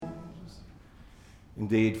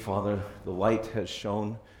Indeed, Father, the light has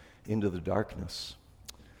shone into the darkness.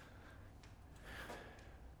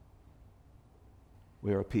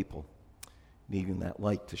 We are a people needing that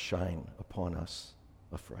light to shine upon us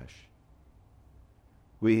afresh.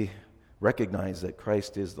 We recognize that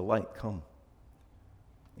Christ is the light come,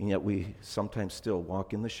 and yet we sometimes still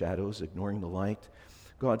walk in the shadows, ignoring the light.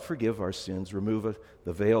 God, forgive our sins, remove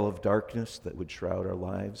the veil of darkness that would shroud our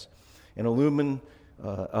lives, and illumine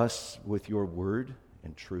us with your word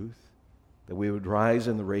and truth, that we would rise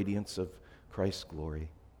in the radiance of Christ's glory.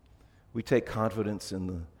 We take confidence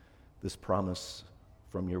in this promise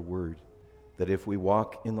from your word, that if we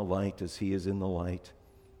walk in the light as he is in the light,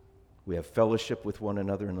 we have fellowship with one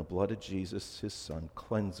another, and the blood of Jesus, his Son,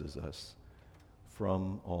 cleanses us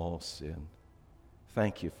from all sin.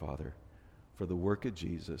 Thank you, Father, for the work of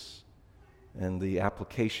Jesus and the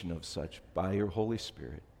application of such by your Holy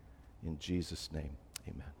Spirit. In Jesus' name,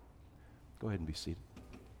 amen. Go ahead and be seated.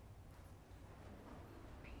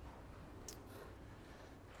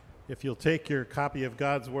 If you'll take your copy of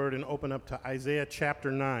God's Word and open up to Isaiah chapter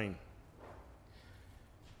 9.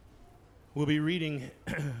 We'll be reading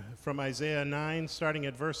from Isaiah 9, starting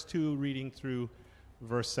at verse 2, reading through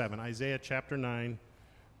verse 7. Isaiah chapter 9,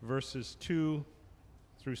 verses 2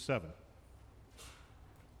 through 7.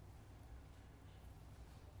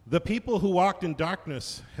 The people who walked in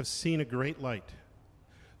darkness have seen a great light.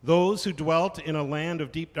 Those who dwelt in a land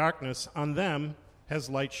of deep darkness, on them has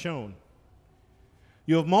light shone.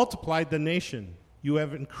 You have multiplied the nation. You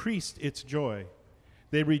have increased its joy.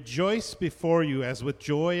 They rejoice before you as with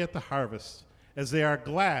joy at the harvest, as they are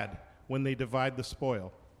glad when they divide the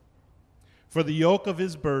spoil. For the yoke of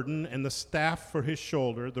his burden and the staff for his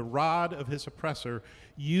shoulder, the rod of his oppressor,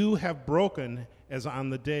 you have broken as on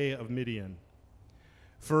the day of Midian.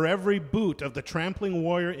 For every boot of the trampling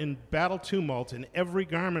warrior in battle tumult and every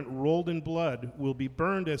garment rolled in blood will be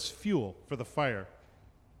burned as fuel for the fire.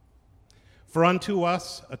 For unto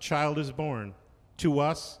us a child is born, to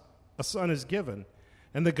us a son is given,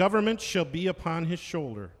 and the government shall be upon his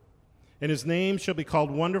shoulder. And his name shall be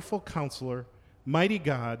called Wonderful Counselor, Mighty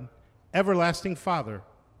God, Everlasting Father,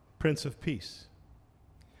 Prince of Peace.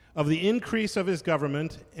 Of the increase of his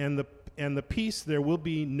government and the peace there will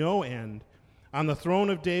be no end, on the throne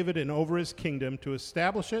of David and over his kingdom, to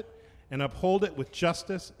establish it and uphold it with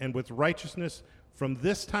justice and with righteousness from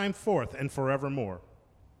this time forth and forevermore.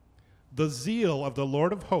 The zeal of the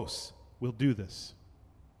Lord of hosts will do this.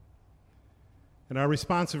 And our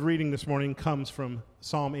responsive reading this morning comes from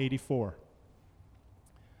Psalm 84.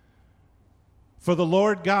 For the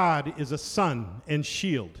Lord God is a sun and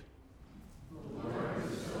shield. The Lord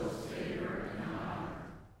bestows favor and honor.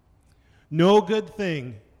 No good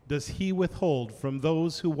thing does he withhold from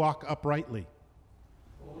those who walk uprightly.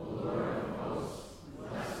 O Lord of hosts,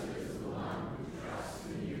 blessed is the one who trusts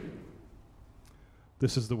in you.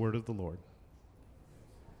 This is the word of the Lord.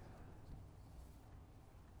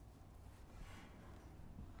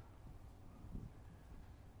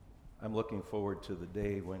 I'm looking forward to the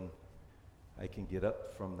day when I can get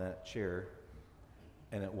up from that chair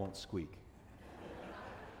and it won't squeak.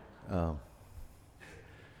 I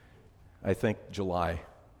think July.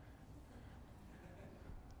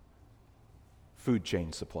 Food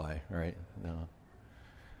chain supply, right? No.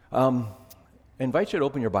 I invite you to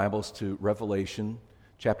open your Bibles to Revelation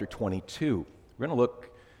chapter 22. We're going to look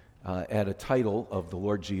at a title of the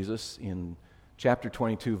Lord Jesus in chapter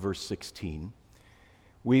 22, verse 16.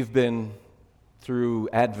 We've been through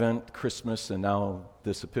Advent, Christmas, and now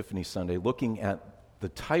this Epiphany Sunday looking at the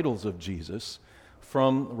titles of Jesus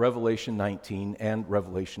from Revelation 19 and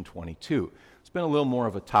Revelation 22. It's been a little more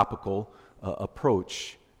of a topical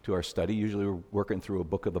approach to our study. Usually we're working through a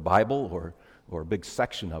book of the Bible or a big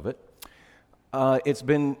section of it. It's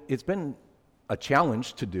been a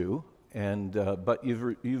challenge to do, but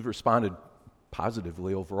you've responded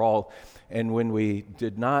positively overall. And when we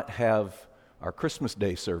did not have our Christmas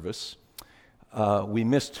Day service, we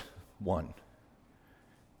missed one.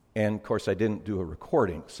 And of course I didn't do a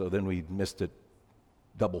recording, so then we missed it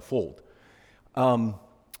double fold. But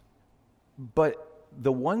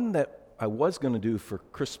the one that I was going to do for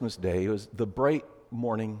Christmas Day was the bright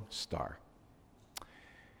morning star,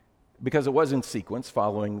 because it was in sequence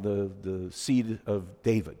following the seed of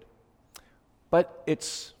David. But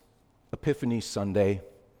it's Epiphany Sunday,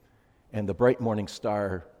 and the bright morning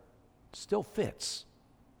star still fits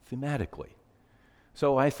thematically.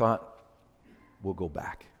 So I thought, we'll go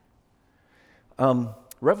back.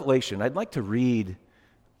 Revelation, I'd like to read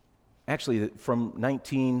actually from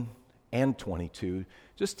 19 and 22,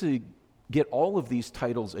 just to get all of these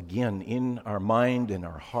titles again in our mind and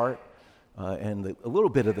our heart, and a little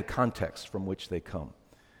bit of the context from which they come.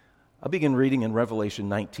 I'll begin reading in Revelation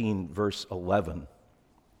 19, verse 11.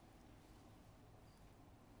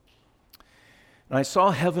 And I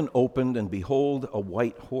saw heaven opened, and behold, a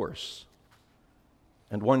white horse,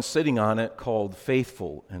 and one sitting on it called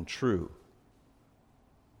Faithful and True.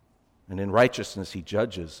 And in righteousness he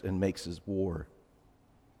judges and makes his war.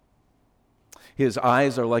 His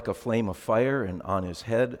eyes are like a flame of fire, and on his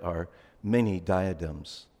head are many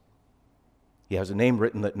diadems. He has a name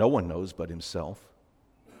written that no one knows but himself.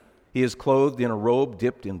 He is clothed in a robe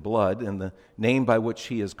dipped in blood, and the name by which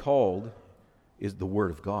he is called is the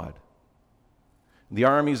Word of God. The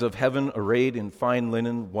armies of heaven, arrayed in fine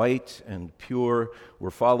linen, white and pure, were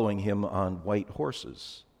following him on white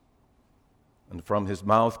horses. And from his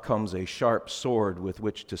mouth comes a sharp sword with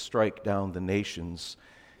which to strike down the nations,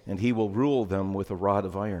 and he will rule them with a rod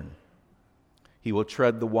of iron. He will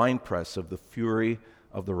tread the winepress of the fury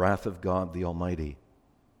of the wrath of God the Almighty.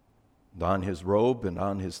 And on his robe and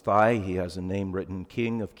on his thigh he has a name written,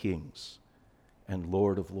 King of Kings and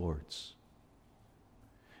Lord of Lords.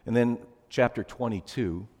 And then chapter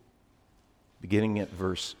 22, beginning at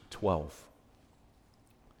verse 12.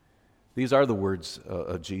 These are the words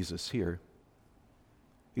of Jesus here.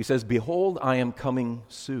 He says, Behold, I am coming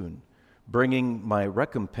soon, bringing my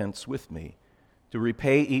recompense with me, to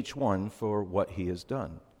repay each one for what he has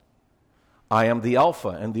done. I am the Alpha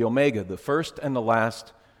and the Omega, the first and the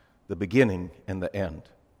last, the beginning and the end.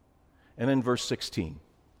 And in verse 16,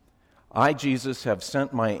 I, Jesus, have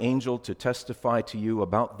sent my angel to testify to you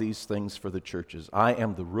about these things for the churches. I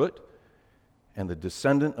am the root and the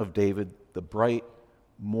descendant of David, the bright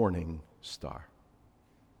morning star.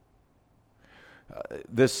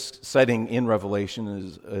 This setting in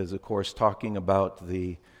Revelation is of course, talking about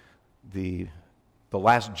the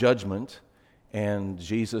last judgment and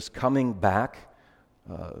Jesus coming back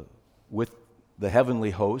with the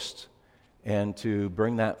heavenly host and to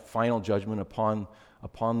bring that final judgment upon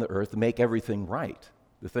the earth, to make everything right,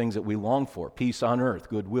 the things that we long for, peace on earth,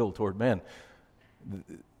 goodwill toward men.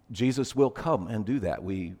 Jesus will come and do that.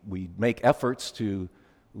 We make efforts to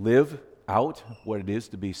live out what it is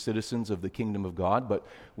to be citizens of the kingdom of God, but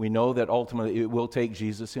we know that ultimately it will take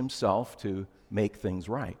Jesus himself to make things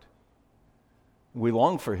right. We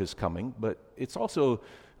long for his coming, but it's also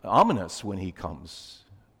ominous when he comes.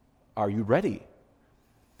 Are you ready?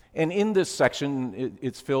 And in this section,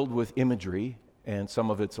 it's filled with imagery, and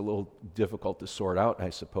some of it's a little difficult to sort out,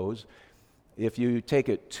 I suppose. If you take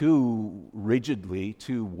it too rigidly,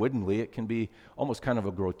 too woodenly, it can be almost kind of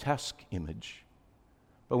a grotesque image.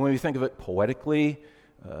 But when you think of it poetically,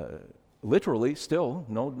 literally still,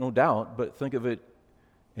 no doubt, but think of it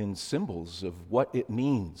in symbols of what it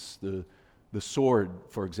means. The sword,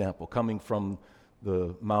 for example, coming from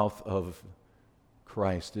the mouth of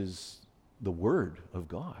Christ is the Word of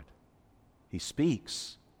God. He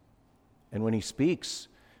speaks. And when he speaks,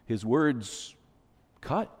 his words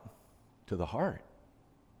cut to the heart,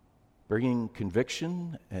 bringing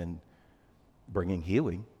conviction and bringing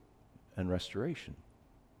healing and restoration.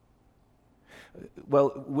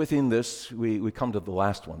 Well, within this, we come to the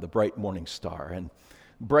last one, the bright morning star. And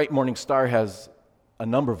bright morning star has a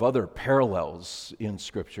number of other parallels in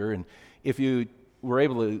Scripture. And if you were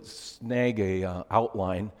able to snag a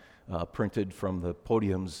outline printed from the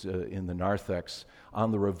podiums in the narthex,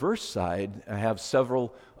 on the reverse side, I have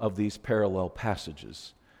several of these parallel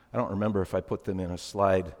passages. I don't remember if I put them in a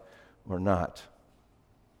slide or not.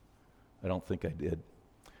 I don't think I did.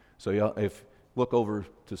 So if look over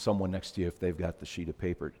to someone next to you if they've got the sheet of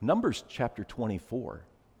paper. Numbers chapter 24,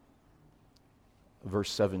 verse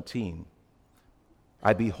 17.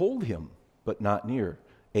 I behold him, but not near.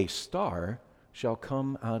 A star shall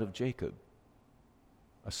come out of Jacob.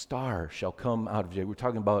 A star shall come out of Jacob. We're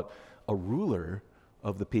talking about a ruler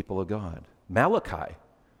of the people of God. Malachi,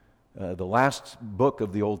 the last book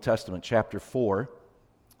of the Old Testament, chapter 4,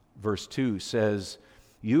 verse 2 says,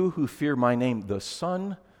 You who fear my name, the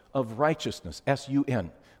Son of righteousness,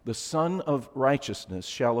 S-U-N, the Son of righteousness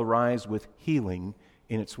shall arise with healing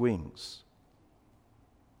in its wings.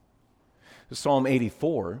 Psalm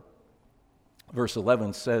 84, verse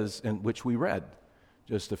 11 says, in which we read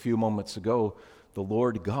just a few moments ago, the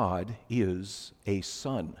Lord God is a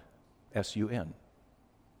sun, S-U-N.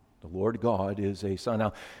 The Lord God is a sun.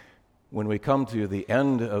 Now, when we come to the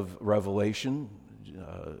end of Revelation,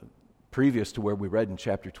 previous to where we read in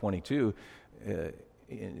chapter 22,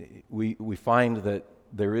 we find that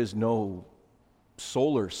there is no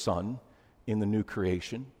solar sun in the new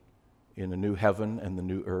creation, in the new heaven and the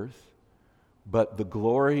new earth, but the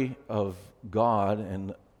glory of God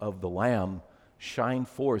and of the Lamb shine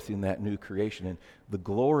forth in that new creation. And the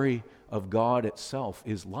glory of God itself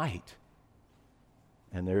is light,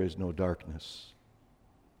 and there is no darkness.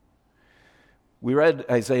 We read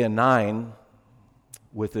Isaiah 9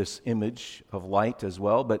 with this image of light as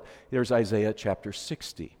well, but there's Isaiah chapter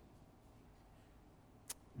 60.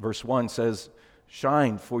 Verse 1 says,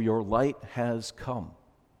 "Shine, for your light has come.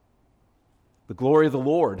 The glory of the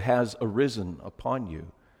Lord has arisen upon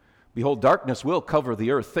you. Behold, darkness will cover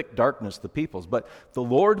the earth, thick darkness the peoples. But the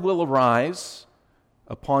Lord will arise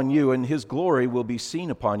upon you, and his glory will be seen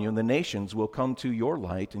upon you, and the nations will come to your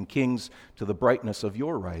light, and kings to the brightness of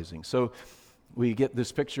your rising." So we get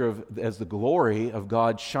this picture of as the glory of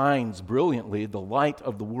God shines brilliantly, the light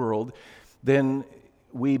of the world, then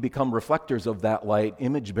we become reflectors of that light,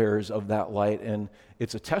 image bearers of that light, and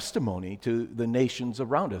it's a testimony to the nations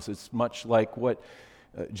around us. It's much like what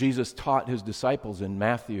Jesus taught his disciples in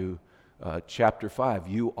Matthew chapter 5.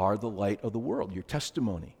 You are the light of the world, your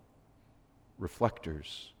testimony,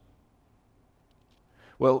 reflectors.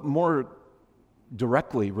 Well, more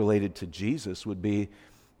directly related to Jesus would be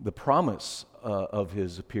the promise of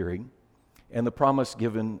his appearing and the promise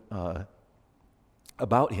given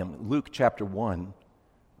about him. Luke chapter 1,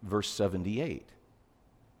 verse 78.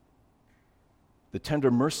 "The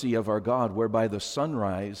tender mercy of our God, whereby the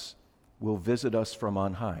sunrise will visit us from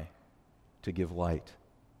on high to give light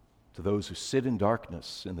to those who sit in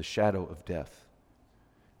darkness in the shadow of death,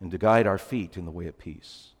 and to guide our feet in the way of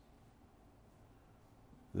peace."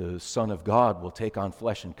 The Son of God will take on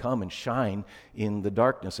flesh and come and shine in the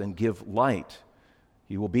darkness and give light.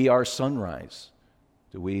 He will be our sunrise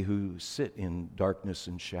to we who sit in darkness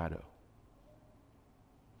and shadow.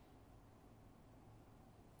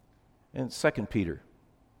 And 2 Peter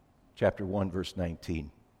chapter 1, verse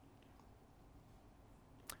 19.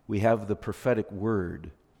 "We have the prophetic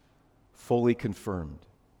word fully confirmed,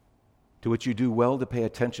 to which you do well to pay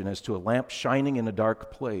attention as to a lamp shining in a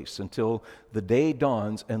dark place until the day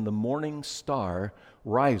dawns and the morning star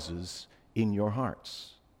rises in your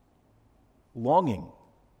hearts." Longing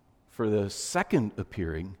for the second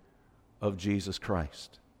appearing of Jesus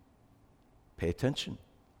Christ. Pay attention.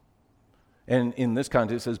 And in this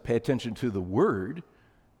context, it says pay attention to the word,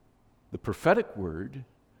 the prophetic word,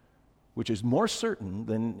 which is more certain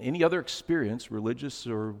than any other experience, religious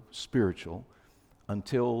or spiritual,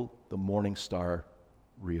 until the morning star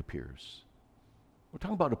reappears. We're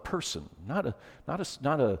talking about a person, not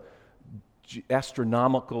a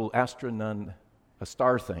astronomical, a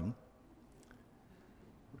star thing.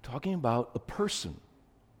 We're talking about a person,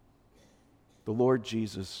 the Lord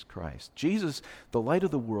Jesus Christ. Jesus, the light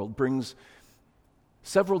of the world, brings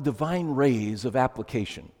several divine rays of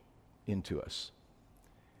application into us.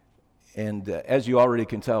 And as you already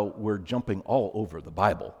can tell, we're jumping all over the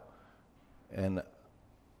Bible. And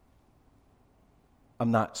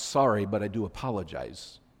I'm not sorry, but I do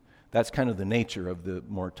apologize. That's kind of the nature of the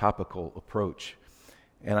more topical approach.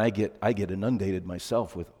 And I get inundated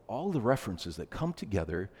myself with all the references that come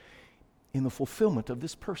together in the fulfillment of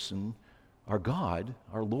this person, our God,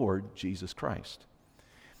 our Lord, Jesus Christ.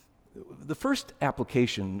 The first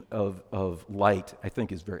application of light, I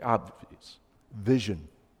think, is very obvious. Vision.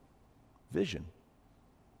 Vision.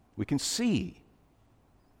 We can see.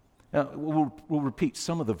 Now, we'll repeat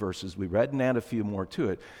some of the verses we read and add a few more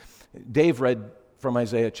to it. Dave read from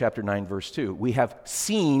Isaiah chapter 9, verse 2. "We have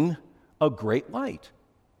seen a great light."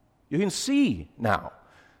 You can see now.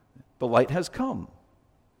 The light has come.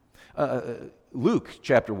 Luke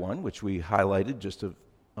chapter 1, which we highlighted just a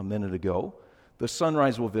minute ago, "The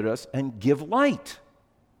sunrise will visit us and give light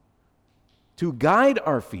to guide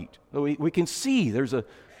our feet." We can see there's a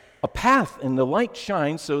path, and the light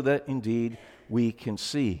shines so that indeed we can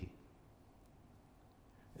see.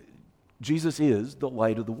 Jesus is the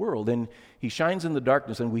light of the world, and he shines in the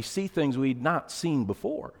darkness, and we see things we'd not seen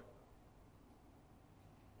before.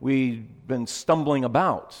 We've been stumbling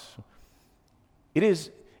about. It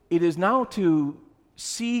is now to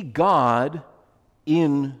see God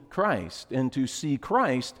in Christ and to see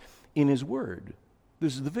Christ in his word.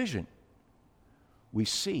 This is the vision. We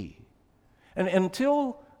see. And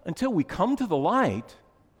until we come to the light,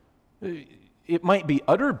 it might be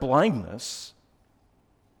utter blindness,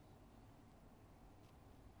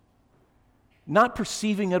 not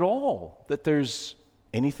perceiving at all that there's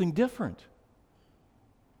anything different.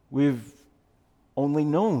 We've only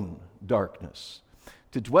known darkness.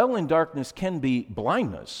 To dwell in darkness can be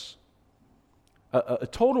blindness, a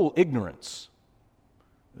total ignorance,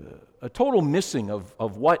 a total missing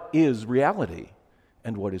of what is reality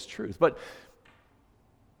and what is truth. But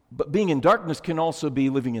being in darkness can also be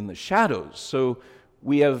living in the shadows. So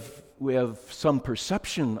we have some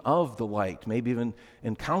perception of the light, maybe even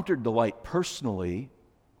encountered the light personally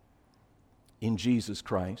in Jesus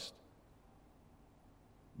Christ,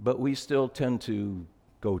 but we still tend to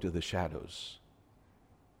go to the shadows,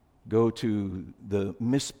 go to the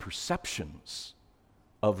misperceptions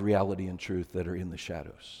of reality and truth that are in the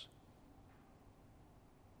shadows.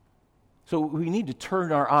 So we need to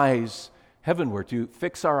turn our eyes heavenward, to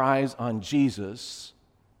fix our eyes on Jesus,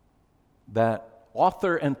 that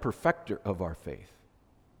author and perfecter of our faith,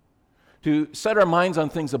 to set our minds on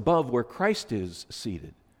things above where Christ is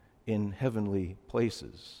seated in heavenly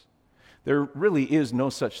places. There really is no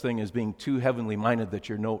such thing as being too heavenly minded that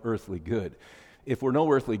you're no earthly good. If we're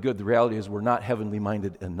no earthly good, the reality is we're not heavenly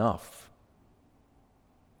minded enough.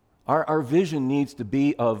 Our vision needs to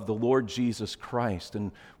be of the Lord Jesus Christ.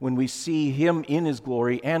 And when we see Him in His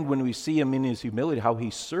glory and when we see Him in His humility, how He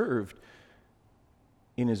served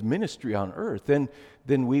in His ministry on earth,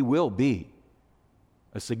 then we will be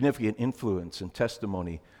a significant influence and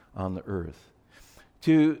testimony on the earth.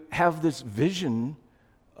 To have this vision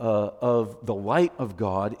of the light of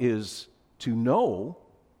God is to know,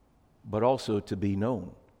 but also to be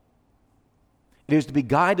known. It is to be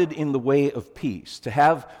guided in the way of peace, to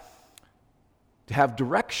have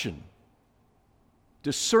direction,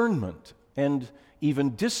 discernment, and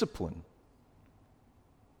even discipline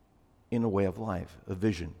in a way of life, a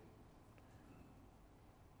vision.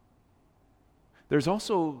 There's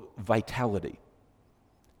also vitality.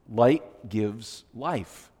 Light gives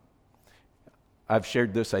life. I've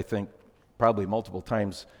shared this, I think, probably multiple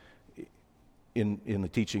times in the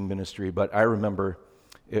teaching ministry, but I remember,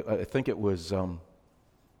 I think it was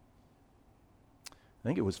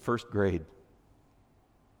first grade,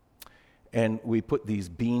 and we put these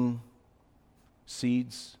bean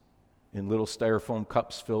seeds in little styrofoam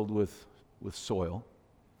cups filled with soil,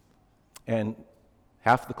 and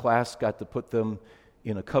half the class got to put them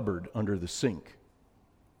in a cupboard under the sink,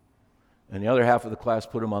 and the other half of the class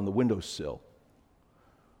put them on the windowsill.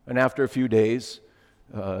 And after a few days,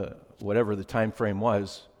 whatever the time frame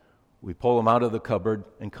was, we pull them out of the cupboard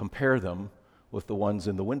and compare them with the ones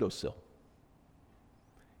in the windowsill.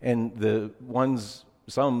 And the ones,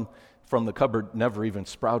 some from the cupboard never even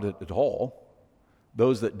sprouted at all.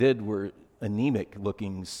 Those that did were anemic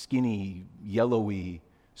looking, skinny, yellowy,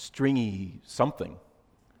 stringy something.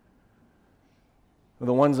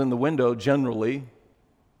 The ones in the window generally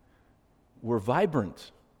were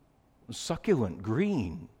vibrant, succulent,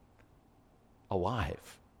 green,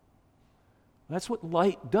 alive. That's what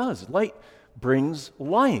light does. Light brings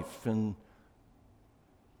life, and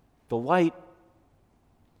the light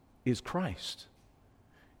is Christ.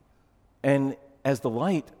 And as the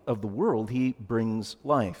light of the world, He brings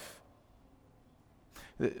life.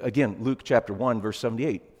 Again, Luke chapter 1, verse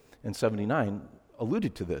 78 and 79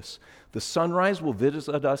 alluded to this. The sunrise will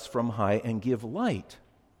visit us from high and give light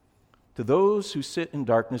to those who sit in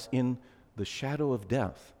darkness in the shadow of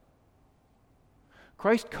death.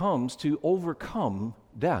 Christ comes to overcome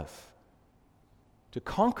death, to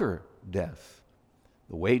conquer death.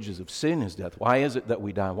 The wages of sin is death. Why is it that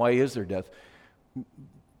we die? Why is there death?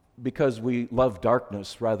 Because we love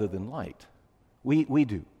darkness rather than light. We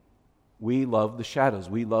do. We love the shadows.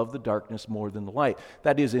 We love the darkness more than the light.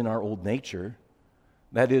 That is in our old nature.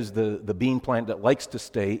 That is the bean plant that likes to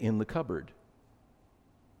stay in the cupboard.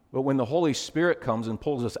 But when the Holy Spirit comes and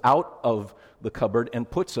pulls us out of the cupboard and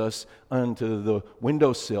puts us onto the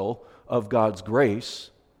windowsill of God's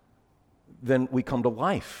grace, then we come to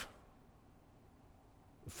life,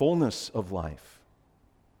 fullness of life.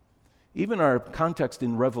 Even our context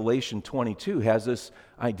in Revelation 22 has this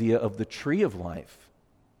idea of the tree of life.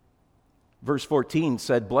 Verse 14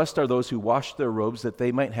 said, "Blessed are those who wash their robes, that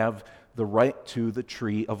they might have the right to the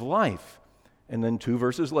tree of life." And then 2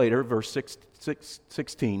 verses later, verse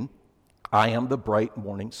 16, "I am the bright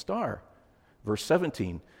morning star." Verse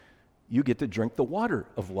 17, "You get to drink the water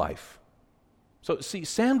of life." So see,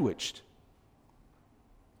 sandwiched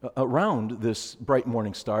around this bright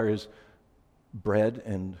morning star is bread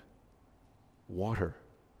and water,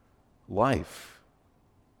 life,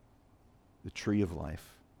 the tree of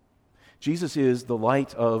life. Jesus is the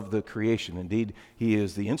light of the creation. Indeed, He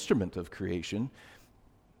is the instrument of creation.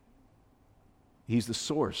 He's the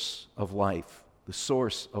source of life, the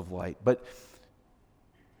source of light. But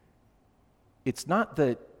it's not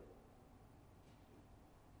that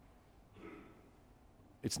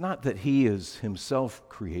He is Himself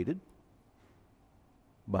created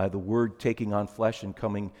by the Word taking on flesh and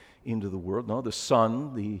coming into the world. No, the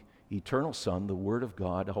Son, the eternal Son, the Word of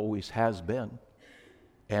God, always has been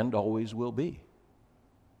and always will be.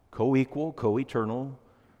 Co-equal, co-eternal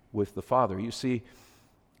with the Father. You see,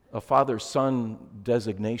 a father-son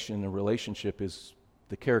designation and relationship is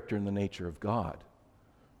the character and the nature of God.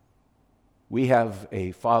 We have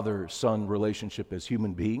a father-son relationship as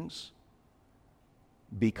human beings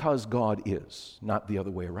because God is, not the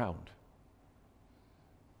other way around.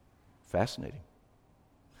 Fascinating.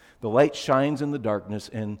 The light shines in the darkness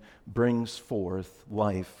and brings forth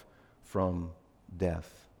life from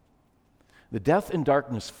death. The death and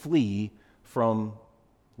darkness flee from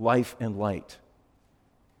life and light.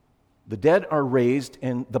 The dead are raised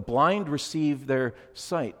and the blind receive their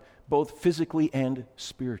sight, both physically and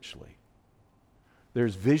spiritually.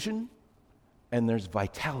 There's vision and there's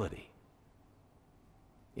vitality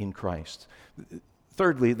in Christ.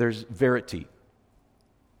 Thirdly, there's verity.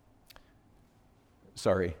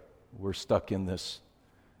 Sorry, we're stuck in this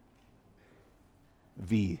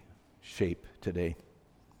V shape today.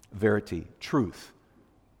 Verity, truth.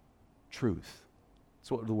 Truth.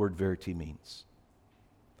 That's what the word verity means.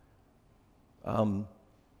 Psalm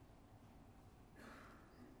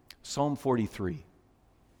 43,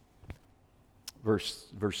 verse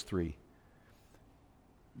 3.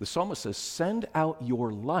 The psalmist says, "Send out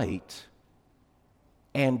your light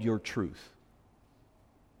and your truth."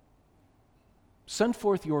 Send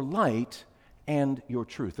forth your light and your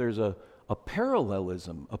truth. There's a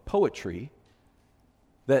parallelism, a poetry,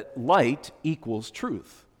 that light equals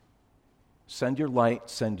truth. Send your light,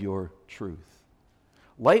 send your truth.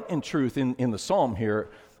 Light and truth in the psalm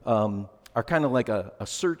here are kind of like a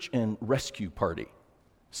search and rescue party.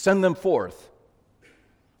 Send them forth.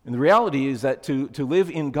 And the reality is that to live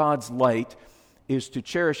in God's light is to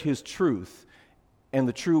cherish His truth. And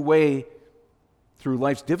the true way through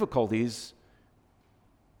life's difficulties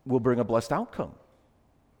will bring a blessed outcome.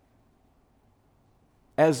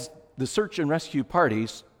 As the search and rescue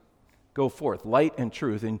parties go forth, light and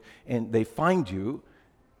truth, and they find you,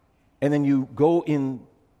 and then you go in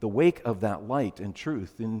the wake of that light and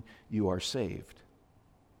truth, and you are saved.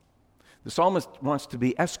 The psalmist wants to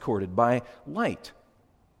be escorted by light.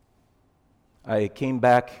 I came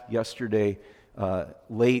back yesterday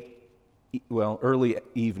early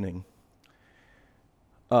evening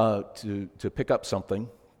to pick up something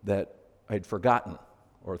that I'd forgotten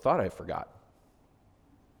or thought I forgot.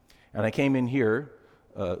 And I came in here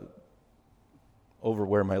over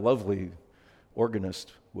where my lovely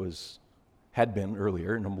organist had been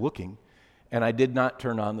earlier, and I'm looking, and I did not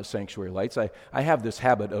turn on the sanctuary lights. I have this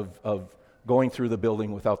habit of going through the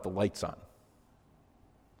building without the lights on.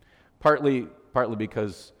 Partly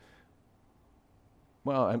because,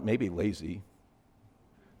 well, maybe lazy.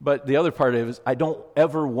 But the other part of it is I don't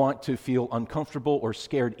ever want to feel uncomfortable or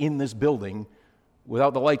scared in this building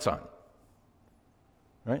without the lights on.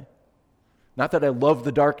 Right? Not that I love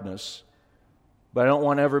the darkness, but I don't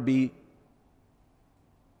want to ever be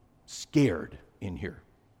scared in here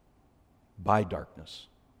by darkness.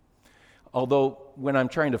 Although when I'm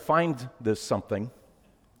trying to find this something,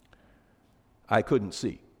 I couldn't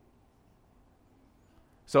see.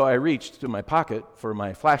 So I reached to my pocket for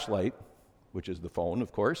my flashlight, which is the phone,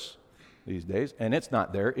 of course, these days, and it's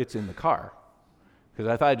not there, it's in the car, because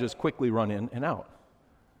I thought I'd just quickly run in and out.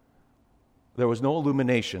 There was no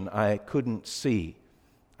illumination. I couldn't see.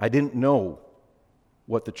 I didn't know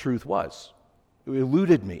what the truth was. It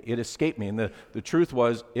eluded me. It escaped me, and the truth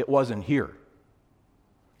was it wasn't here.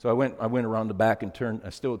 So I went around the back and turned. I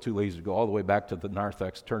still too lazy to go all the way back to the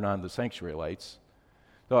narthex, turn on the sanctuary lights.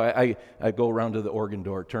 So I go around to the organ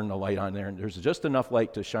door, turn the light on there, and there's just enough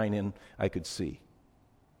light to shine in I could see.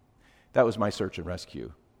 That was my search and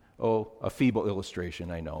rescue. Oh, a feeble illustration,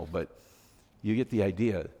 I know, but you get the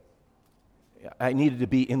idea. I needed to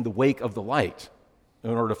be in the wake of the light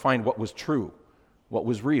in order to find what was true, what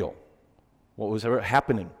was real, what was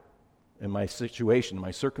happening in my situation,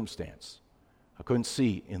 my circumstance. I couldn't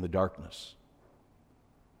see in the darkness.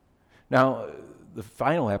 Now, the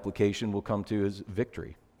final application we'll come to is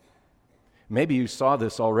victory. Maybe you saw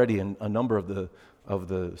this already in a number of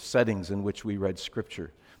the settings in which we read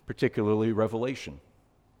Scripture, particularly Revelation.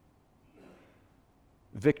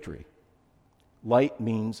 Victory. Light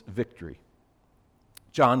means victory.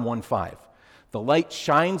 John 1:5. The light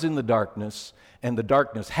shines in the darkness, and the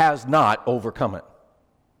darkness has not overcome it.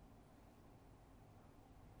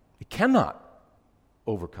 It cannot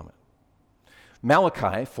overcome it.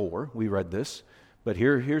 Malachi 4, we read this, but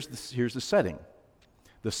here's the setting.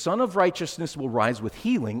 The Son of Righteousness will rise with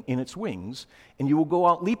healing in its wings, and you will go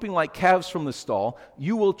out leaping like calves from the stall.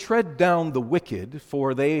 You will tread down the wicked,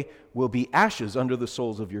 for they will be ashes under the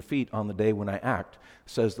soles of your feet on the day when I act,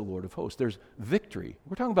 says the Lord of hosts. There's victory.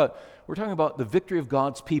 We're talking about the victory of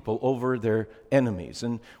God's people over their enemies.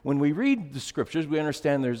 And when we read the scriptures, we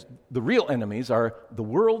understand the real enemies are the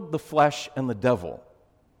world, the flesh, and the devil.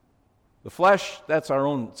 The flesh, that's our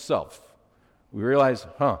own self. We realize,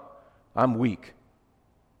 I'm weak.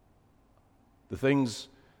 The things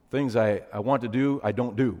I want to do, I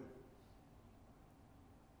don't do.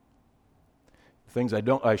 Things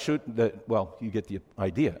you get the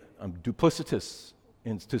idea. I'm duplicitous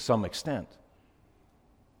to some extent.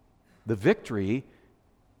 The victory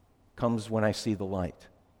comes when I see the light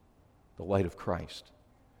of Christ.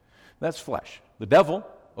 That's flesh. The devil,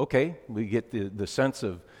 okay, we get the sense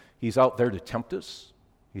of he's out there to tempt us.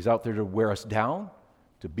 He's out there to wear us down,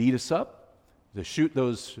 to beat us up, to shoot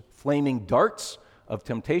those flaming darts of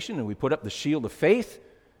temptation, and we put up the shield of faith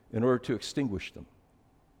in order to extinguish them.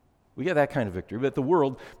 We get that kind of victory. But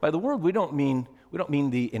by the world, we don't mean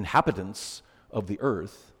the inhabitants of the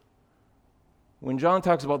earth. When John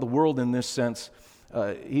talks about the world in this sense,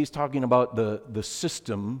 he's talking about the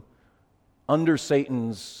system under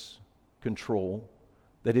Satan's control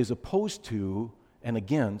that is opposed to and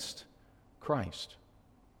against Christ.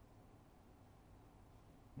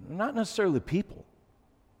 Not necessarily people,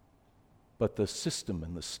 but the system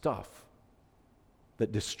and the stuff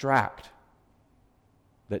that distract,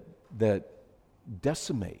 that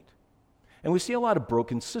decimate. And we see a lot of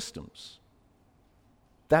broken systems.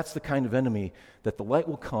 That's the kind of enemy that the light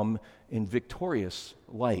will come in victorious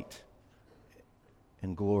light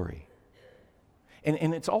and glory.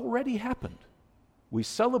 And it's already happened. We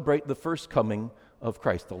celebrate the first coming of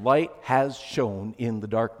Christ. The light has shone in the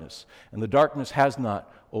darkness, and the darkness has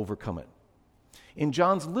not overcome it. In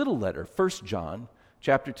John's little letter, 1 John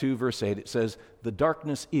chapter 2, verse 8, it says, "The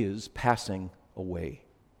darkness is passing away,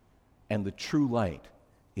 and the true light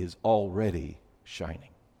is already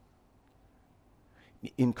shining."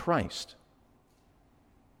 In Christ,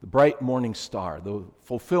 the bright morning star, the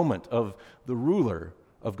fulfillment of the ruler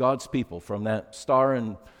of God's people from that star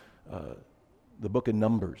in the book of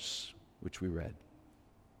Numbers, which we read.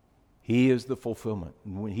 He is the fulfillment.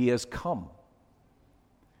 And when he has come,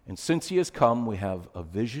 and since he has come, we have a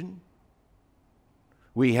vision,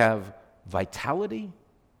 we have vitality,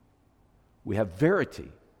 we have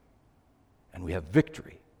verity, and we have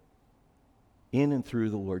victory in and through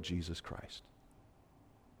the Lord Jesus Christ.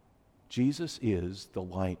 Jesus is the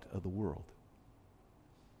light of the world.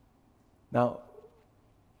 Now,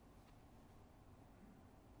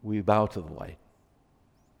 we bow to the light.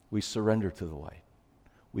 We surrender to the light.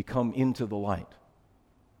 We come into the light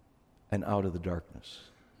and out of the darkness.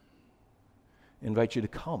 I invite you to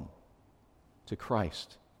come to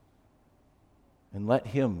Christ and let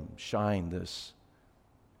him shine this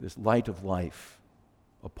light of life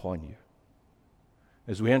upon you.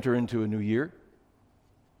 As we enter into a new year,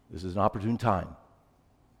 this is an opportune time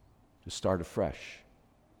to start afresh.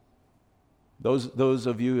 Those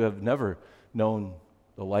of you who have never known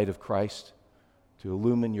the light of Christ to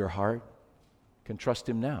illumine your heart can trust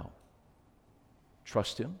him now.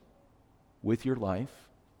 Trust him with your life,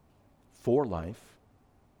 for life,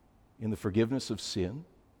 in the forgiveness of sin,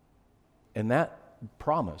 and that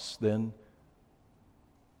promise then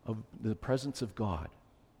of the presence of God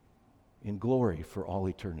in glory for all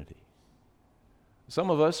eternity. Some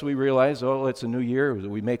of us, we realize, it's a new year.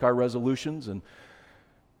 We make our resolutions, and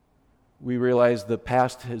we realize the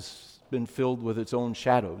past has been filled with its own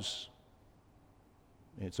shadows,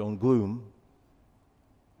 its own gloom,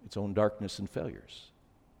 its own darkness and failures.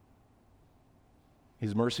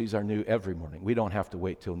 His mercies are new every morning. We don't have to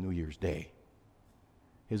wait till New Year's Day.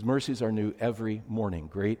 His mercies are new every morning.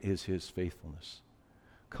 Great is his faithfulness.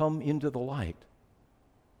 Come into the light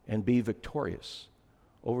and be victorious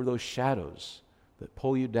over those shadows that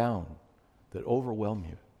pull you down, that overwhelm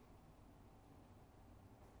you.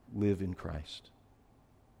 Live in Christ.